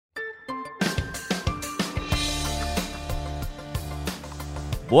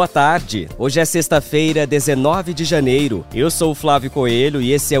Boa tarde, hoje é sexta-feira, 19 de janeiro. Eu sou o Flávio Coelho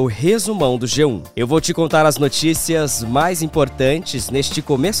e esse é o resumão do G1. Eu vou te contar as notícias mais importantes neste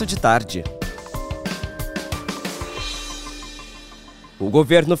começo de tarde. O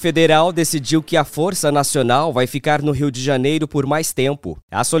governo federal decidiu que a Força Nacional vai ficar no Rio de Janeiro por mais tempo.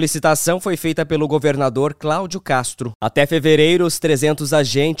 A solicitação foi feita pelo governador Cláudio Castro. Até fevereiro, os 300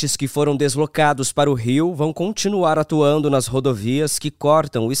 agentes que foram deslocados para o Rio vão continuar atuando nas rodovias que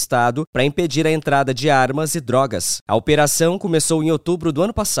cortam o estado para impedir a entrada de armas e drogas. A operação começou em outubro do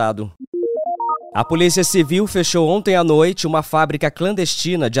ano passado. A Polícia Civil fechou ontem à noite uma fábrica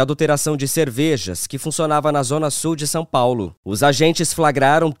clandestina de adulteração de cervejas que funcionava na Zona Sul de São Paulo. Os agentes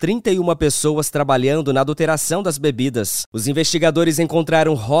flagraram 31 pessoas trabalhando na adulteração das bebidas. Os investigadores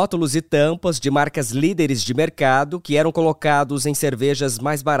encontraram rótulos e tampas de marcas líderes de mercado que eram colocados em cervejas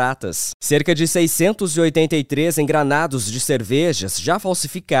mais baratas. Cerca de 683 engranados de cervejas já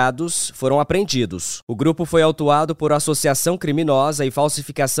falsificados foram apreendidos. O grupo foi autuado por associação criminosa e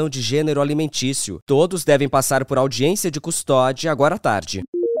falsificação de gênero alimentício. Todos devem passar por audiência de custódia agora à tarde.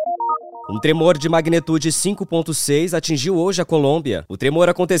 Um tremor de magnitude 5.6 atingiu hoje a Colômbia. O tremor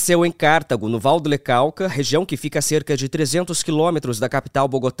aconteceu em Cartago, no Val do Lecauca, região que fica a cerca de 300 quilômetros da capital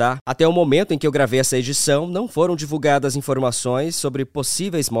Bogotá. Até o momento em que eu gravei essa edição, não foram divulgadas informações sobre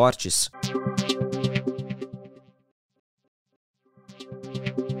possíveis mortes.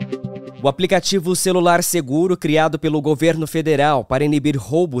 O aplicativo Celular Seguro, criado pelo governo federal para inibir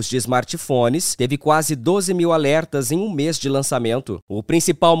roubos de smartphones, teve quase 12 mil alertas em um mês de lançamento. O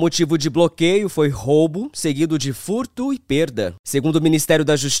principal motivo de bloqueio foi roubo, seguido de furto e perda. Segundo o Ministério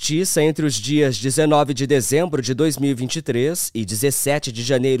da Justiça, entre os dias 19 de dezembro de 2023 e 17 de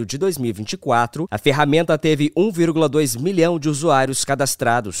janeiro de 2024, a ferramenta teve 1,2 milhão de usuários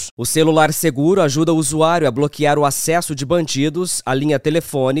cadastrados. O Celular Seguro ajuda o usuário a bloquear o acesso de bandidos, a linha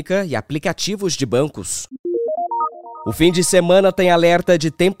telefônica e aplicativos de bancos. O fim de semana tem alerta de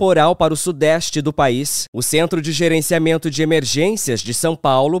temporal para o Sudeste do país. O Centro de Gerenciamento de Emergências de São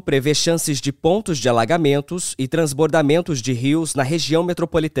Paulo prevê chances de pontos de alagamentos e transbordamentos de rios na região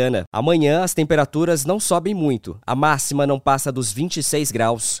metropolitana. Amanhã as temperaturas não sobem muito. A máxima não passa dos 26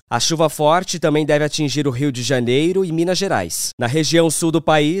 graus. A chuva forte também deve atingir o Rio de Janeiro e Minas Gerais. Na região sul do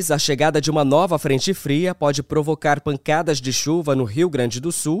país, a chegada de uma nova frente fria pode provocar pancadas de chuva no Rio Grande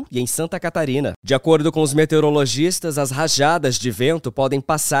do Sul e em Santa Catarina. De acordo com os meteorologistas, as rajadas de vento podem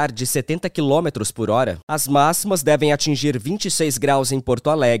passar de 70 km por hora. As máximas devem atingir 26 graus em Porto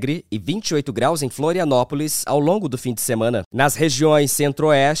Alegre e 28 graus em Florianópolis ao longo do fim de semana. Nas regiões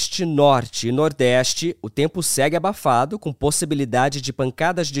Centro-Oeste, Norte e Nordeste, o tempo segue abafado, com possibilidade de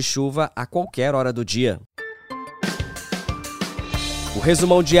pancadas de chuva a qualquer hora do dia. O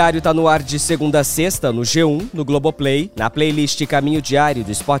resumão diário está no ar de segunda a sexta no G1, no Globoplay, na playlist Caminho Diário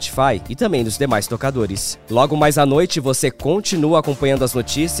do Spotify e também nos demais tocadores. Logo mais à noite você continua acompanhando as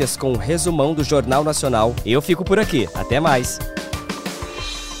notícias com o resumão do Jornal Nacional. Eu fico por aqui. Até mais!